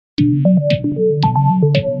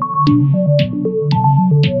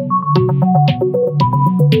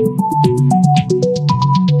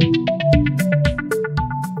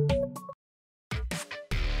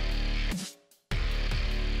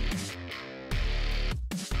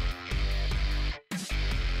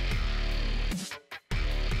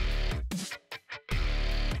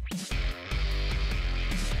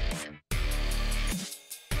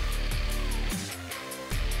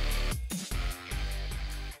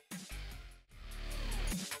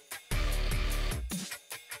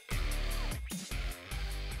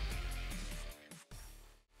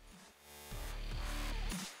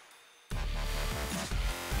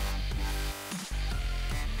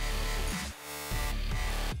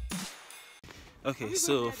Okay,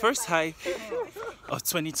 so first hike of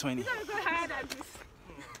 2020.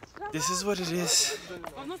 This is what it is.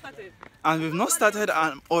 And we've not started and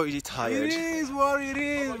I'm already tired. It is what it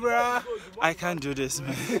is, bruh. I can't do this,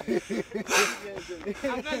 man. Can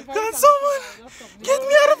someone get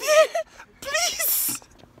me out of here? Please!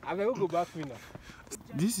 I will go back now.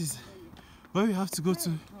 This is where we have to go to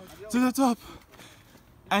the top.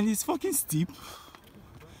 And it's fucking steep.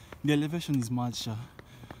 The elevation is mad, sha.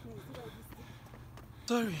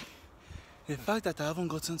 Sorry, the fact that I haven't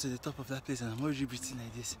gotten to the top of that place and I'm already breathing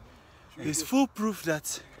like this is full proof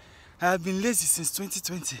that I have been lazy since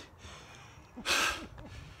 2020.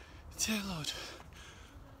 Dear Lord,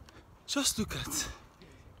 just look at,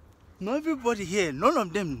 not everybody here, none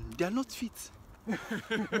of them, they are not fit.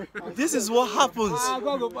 This is what happens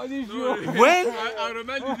when you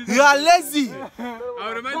are lazy.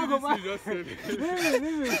 I'll remind you this you just said.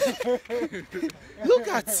 Look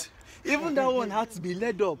at, even that one had to be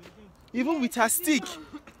led up, even with her stick.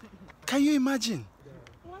 Can you imagine?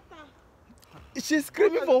 She's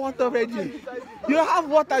screaming for water already. You have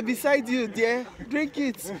water beside you, dear. Drink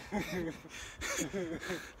it.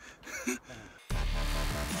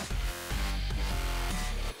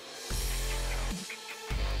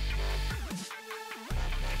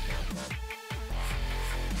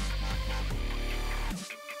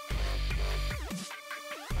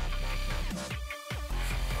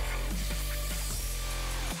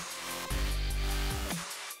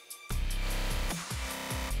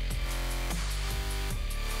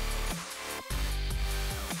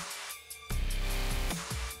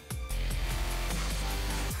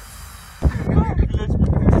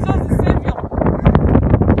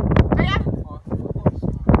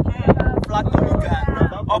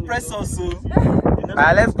 Oppress us.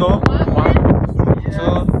 Alright, let's go. 1, 2, 3,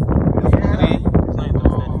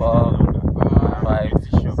 4, 5,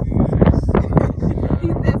 6.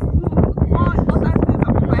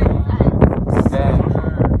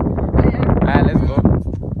 Alright, let's go.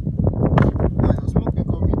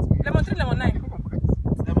 Lemon 3, lemon 9.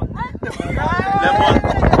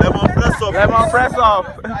 Lemon press up. Lemon press up.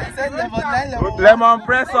 I said lemon 9, lemon. Lemon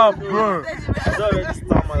press up, bro.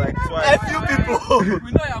 Like twice. A few people.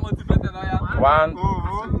 We know you're motivated, are you? 1,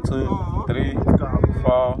 2, 3,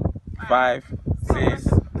 4, 5, 6,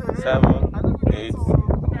 7, 8,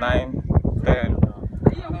 9, 10.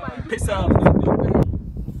 Peace out.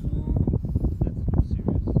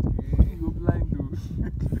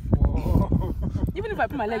 Even if I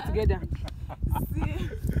put my legs together.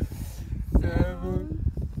 7,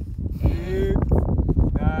 8,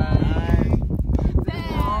 9.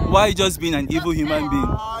 Why just being an evil human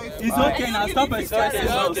being? It's okay now, stop expressing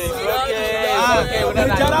us. It's okay. The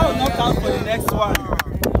Jara will not count for the next one.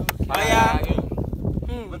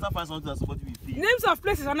 Better find something that's supposed to be free. Names of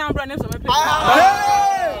places are now names of places. No!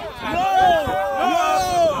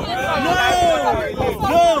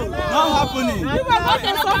 Not happening.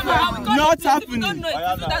 Not happening.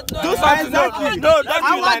 Those are exactly. No, don't do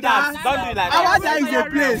it like that. Don't do it like that. Awada is a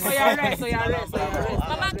place. Exactly.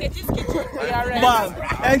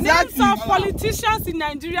 Names of politicians in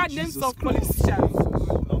Nigeria, names of politicians.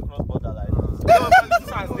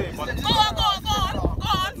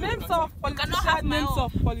 Names of politicians, names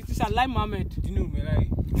of politicians, like Mohammed. You know me, like.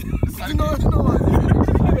 You know what?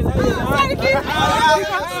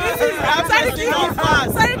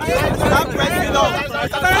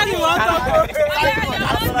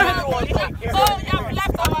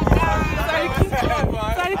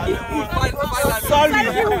 Sorry,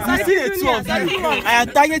 you see the two of you. I am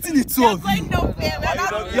targeting the two of you.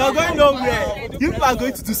 You're going nowhere. You people are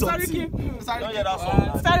going to do something.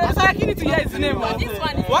 Sorry, you need to hear his name.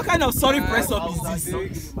 What kind of sorry press up is this?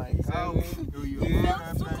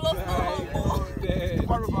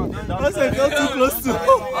 Listen, not too close to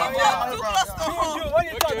home.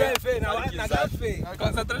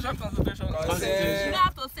 Concentration. You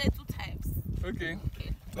have to say 2 times. Okay.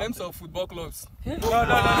 Names of football clubs. No. Yeah,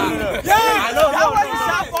 that one is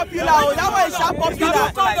sharp popular. That one is sharp popular.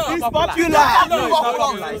 It's popular.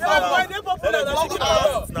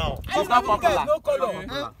 It's not popular. No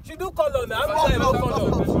color. She do color now. How many guys no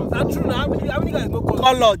color? That's true now. How many guys no color?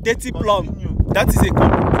 Color, dirty plum. That is a color.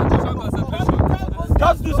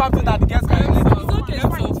 Just do something that the girls can relate to.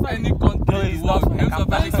 Any country in the world. Names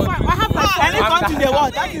of any country in the world. Any country they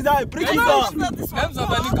want. That is how I break it down. Names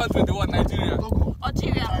of any country in the world. Nigeria.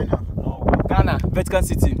 Algeria. Ghana. Vatican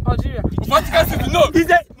City. Algeria. Vatican City. No.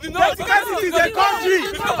 Vatican City is a country.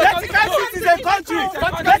 Vatican City is a country.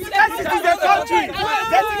 Vatican City is a country.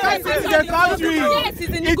 Vatican City is a country.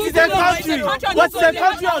 It is a country. What's the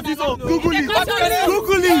country of this one? Google it.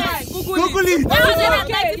 Google it. Google it.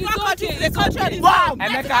 Wow.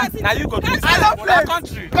 Emeka, now you go to this. I love place.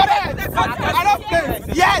 Country. Correct. I love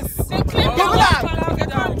place. Yes. Google that.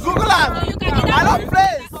 Google that. I love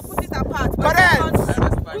place. Correct.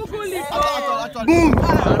 Boom.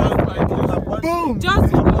 Boom.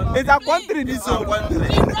 It's a country this one.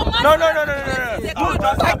 No.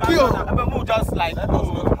 Thank you. Move just like. No.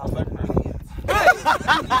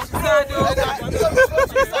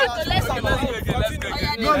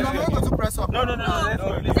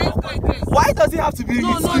 Why does it have to be No,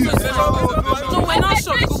 we're not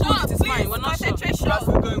sure. Google it, it's fine. We're not sure. Just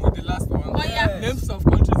going with the last one. Oh, yeah. Names of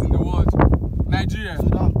countries in the world. Nigeria.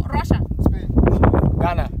 Russia.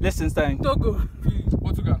 Ghana. Liechtenstein. Togo.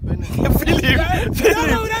 Portugal. Philip.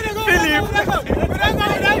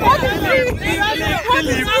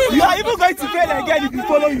 You are even going to fail again if you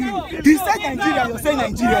follow you. He said Nigeria, you're saying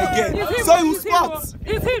Nigeria again. So you spot.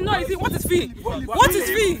 It's him, no, it's him. What is fee? What is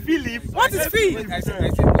fee? Philip. What is fee? I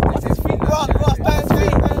said fee. What is fee? What is fee?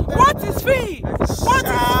 What is fee?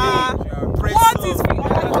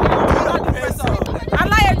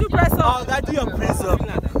 Allah, do press up. Oh, that do your press up.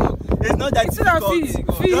 It's not that It's not difficult. fee.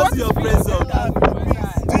 Just Fee, what do your is fee? press up.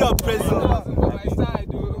 Do your press up.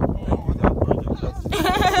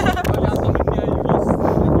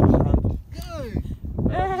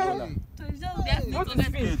 What is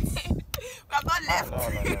fee? We have not left.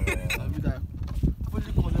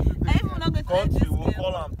 Country will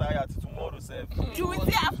call am tired tomorrow, sir. You will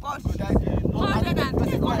say, of course.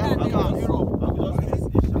 110.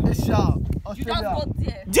 Asia, You just go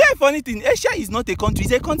there. Do you have funny thing? Asia is not a country,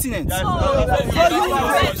 it's a continent. You shall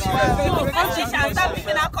start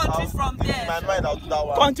picking out countries from there. My mind, I'll do that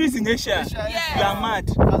one. Countries in Asia. Yeah. You are mad.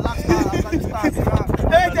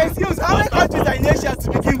 Hey, excuse, how many countries are in Asia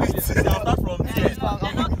to begin with? I'll start from there.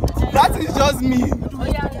 That is just me. Oh,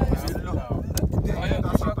 yeah.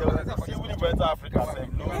 Even if enter Africa, sir.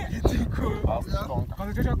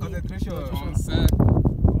 Concentration.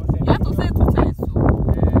 You have to say it 2 times. So.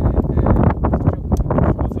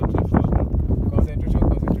 Concentration.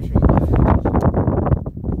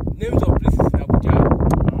 Names of places in Abuja.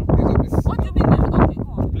 What do you mean? Okay, go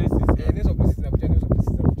on. Names of places in Abuja.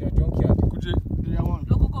 Junkyard. Kuje.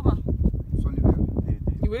 Lokokoma.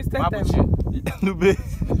 You wasted time. Nube.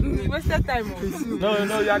 You wasted time. No,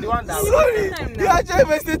 you are the one that. Sorry, you actually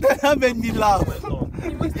wasted time and made me laugh.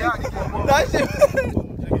 That shit.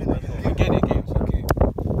 Again. Okay.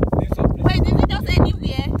 Names of places. Wait, did you just say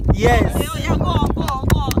anywhere? Yes. Okay, oh, yeah, go on.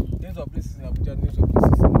 Names of places in Abuja. Names of places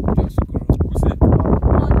in Abuja. Sukuru.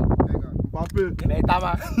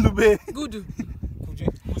 Metama. Nube. Good. Kuje.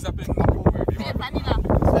 Musape. Vanilla.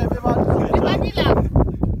 Vanilla.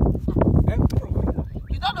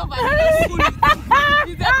 You don't know vanilla.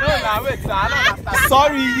 Wait, sir. I don't understand.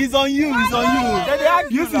 Sorry, it's on you. It's on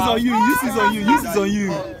you. Use is on you. Use is on you. Use is on you.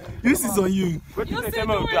 Use is on you. You say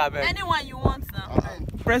do anyone you want now.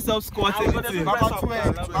 Press up, squat, everything.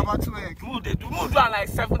 Baba Twig. Move like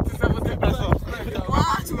 70 press up.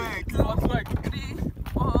 1, 2, 3,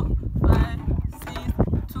 4, 5, 6,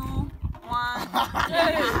 2, 1,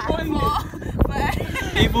 4,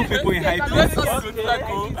 5. Evil people in high place.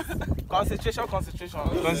 Concentration.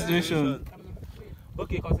 Concentration.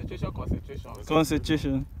 Okay, concentration.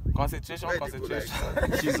 Concentration.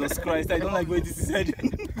 Jesus Christ, I don't like where this is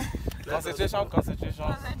heading. Concentration.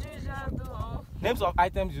 Names of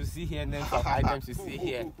items you see here, names of items you see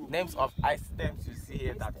here. Names of items you see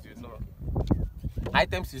here that you know.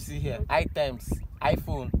 Items you see here. Items.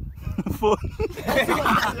 iPhone. Phone.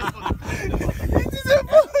 It is a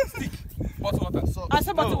stick. Bottle water. I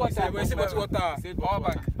said bottle water. Say bottle water. Say power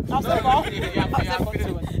bank. I said bottle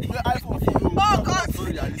Oh, God.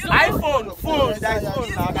 iPhone. Phone.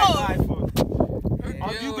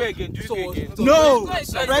 You go again. No!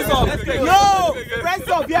 Press up! No! Press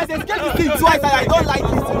up! He has escaped this thing twice and I don't like it.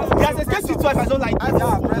 He has escaped it twice and I don't like it.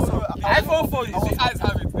 iPhone phone. The eyes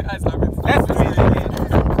have it. Let's do it again.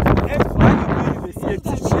 Why do you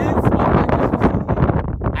escape?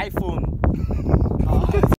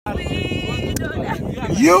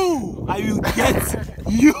 You! I will get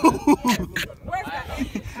you!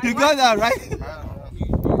 You got that right?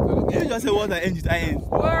 You just say words that end with IN.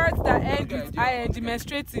 Words that end with IN,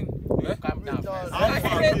 demonstrating. Calm down.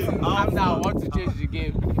 Calm down. I want to change the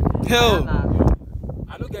game. Hell.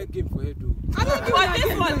 I don't get game for you, though. I don't do what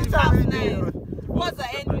this one is happening. What's the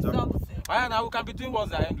end with something? Now we can be doing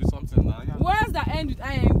words that end with something now. Yeah. Words that end with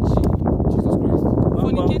ING. Jesus Christ.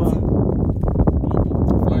 Fornicating.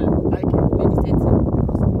 Meditating.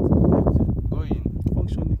 Going.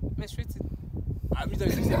 Functioning. Menstruating. I mean, you say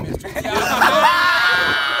menstruating.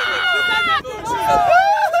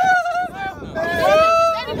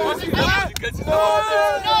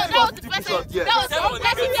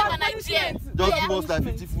 Just give us like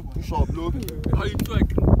 50 foot push up, look. How you do it?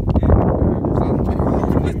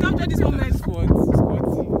 Please capture this moment. Jesus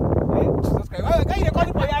Christ. Why can't you call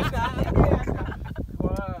it for Yasha?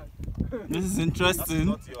 This is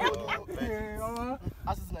interesting.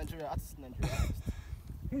 Artist Nigeria, artist Nigeria.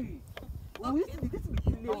 But you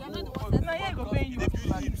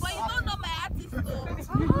don't know my artist though.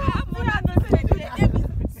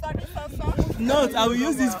 Note, I will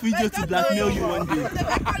use this video to blackmail you one day.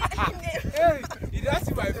 Hey, you don't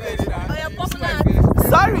see my face now. Oh, you're popular.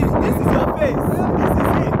 Sorry, this is your face. This is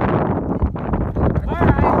it.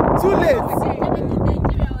 Alright. Too late.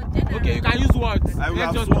 Okay, you can use words. I will Let's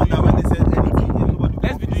have just sworn that when they said anything, nobody.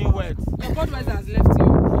 let's be doing words. Your Budweiser has left you.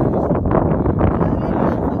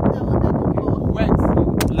 Words.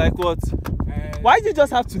 Like what? Why did you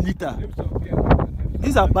just have to litter?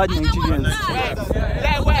 These are bad Nigerians.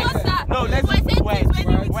 Words. No, let's do words.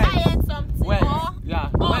 Words. Yeah.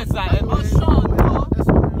 Words that end with.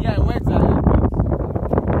 Yeah, words that end with.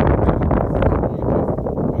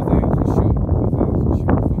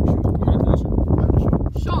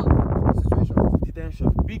 Detention.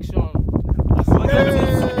 Big Sean.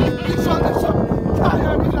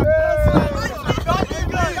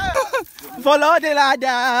 Follow the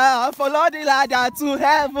ladder to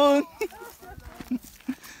heaven.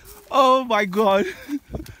 Oh my God.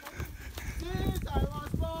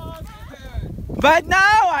 But now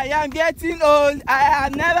I am getting old. I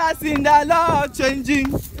have never seen the Lord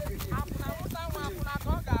changing.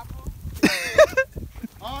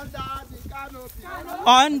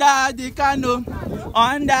 Under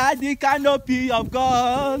the canopy of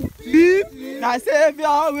God, the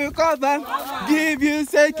Savior will cover, give you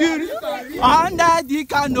security. Under the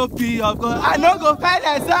canopy of God, I no go find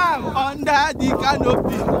exam. Under the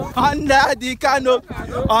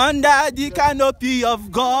canopy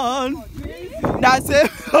of God, the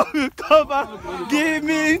Savior will cover, give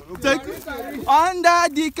me security. Under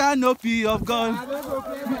the canopy of God.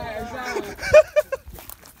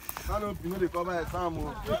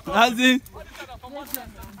 As in,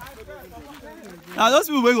 now those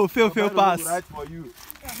people will go fail pass. Right for you.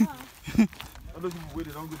 Those people wait,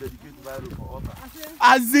 they don't go dedicate Bible for altar.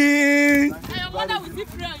 As in, Your mother will see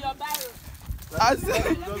free on your Bible. as in. Just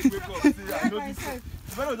wake up, see, I know this.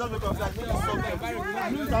 When I just wake up, I know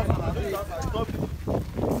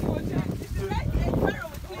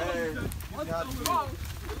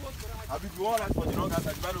I be the one that for the wrong answer,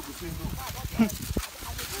 the Bible will say no.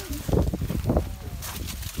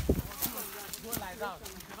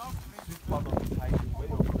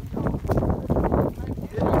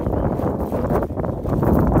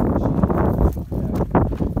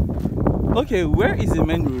 Okay, where is the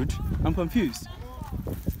main road? I'm confused.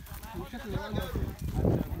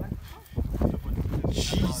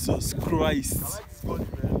 Jesus Christ.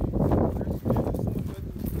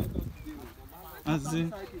 As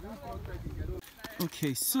in,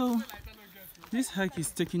 okay, so this hike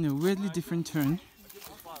is taking a weirdly different turn.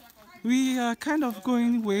 We are kind of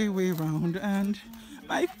going way around, and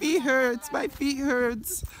my feet hurts.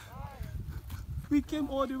 We came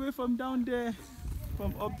all the way from down there,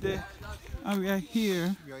 from up there, and we are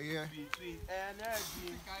here.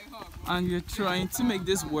 And we're trying to make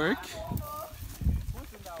this work.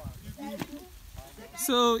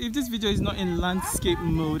 So if this video is not in landscape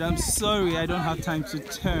mode, I'm sorry, I don't have time to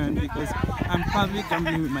turn because I'm probably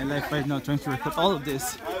gambling with my life right now trying to record all of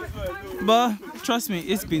this. But trust me,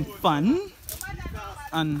 it's been fun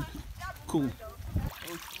and cool.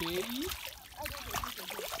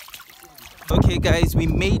 Okay guys, we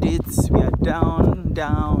made it. We are down.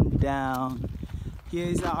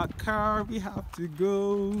 Here's our car. We have to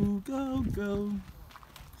go.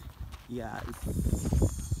 Yes.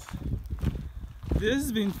 This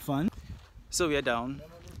has been fun. So we are down.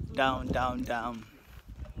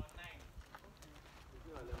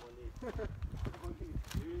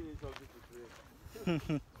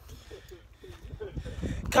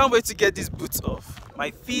 Can't wait to get these boots off. My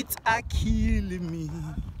feet are killing me.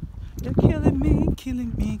 They're killing me,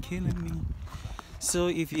 killing me, killing me. So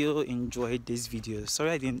if you enjoyed this video, sorry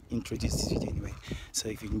I didn't introduce this video anyway. So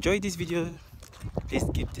if you enjoyed this video, please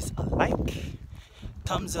give this a like,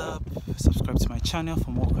 thumbs up, subscribe to my channel for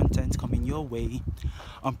more content coming your way.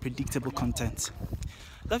 Unpredictable content.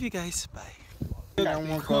 Love you guys. Bye.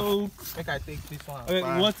 Coke. Make I take this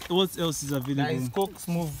one. What else is available? That is Coke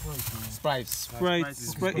Smooth Sprite. Sprite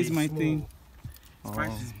is my thing.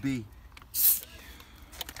 Sprite is B.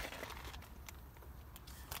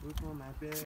 Which one, my bad?